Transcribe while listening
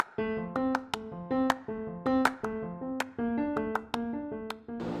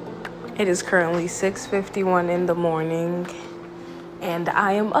It is currently 6:51 in the morning, and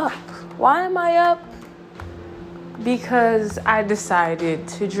I am up. Why am I up? Because I decided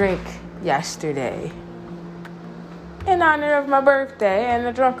to drink yesterday in honor of my birthday, and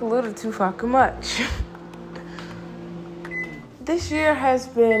I drank a little too fucking much. This year has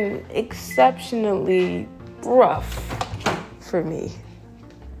been exceptionally rough for me.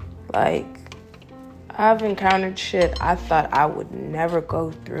 Like, I've encountered shit I thought I would never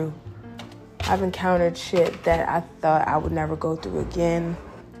go through. I've encountered shit that I thought I would never go through again.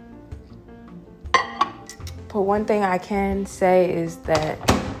 But one thing I can say is that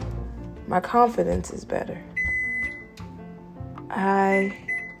my confidence is better. I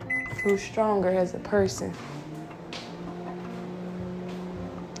feel stronger as a person.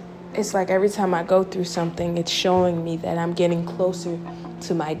 It's like every time I go through something, it's showing me that I'm getting closer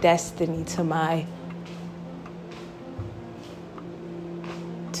to my destiny, to my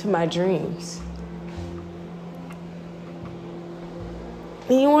dreams.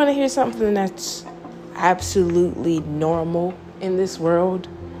 And you want to hear something that's absolutely normal in this world?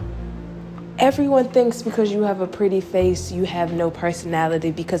 Everyone thinks because you have a pretty face, you have no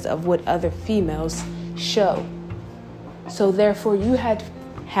personality because of what other females show. So therefore, you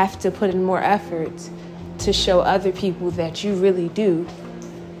have to put in more effort to show other people that you really do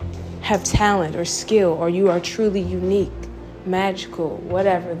have talent or skill, or you are truly unique, magical,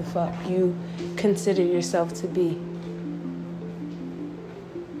 whatever the fuck you consider yourself to be.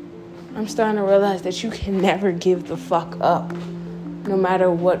 I'm starting to realize that you can never give the fuck up, no matter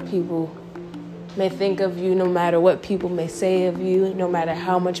what people may think of you, no matter what people may say of you, no matter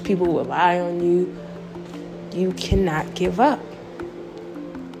how much people rely on you. You cannot give up.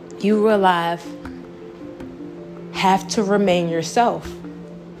 You have to remain yourself.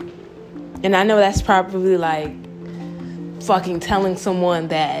 And I know that's probably like fucking telling someone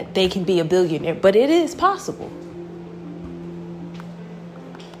that they can be a billionaire, but it is possible.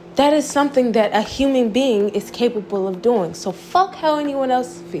 That is something that a human being is capable of doing. So fuck how anyone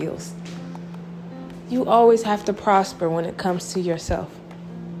else feels. You always have to prosper when it comes to yourself.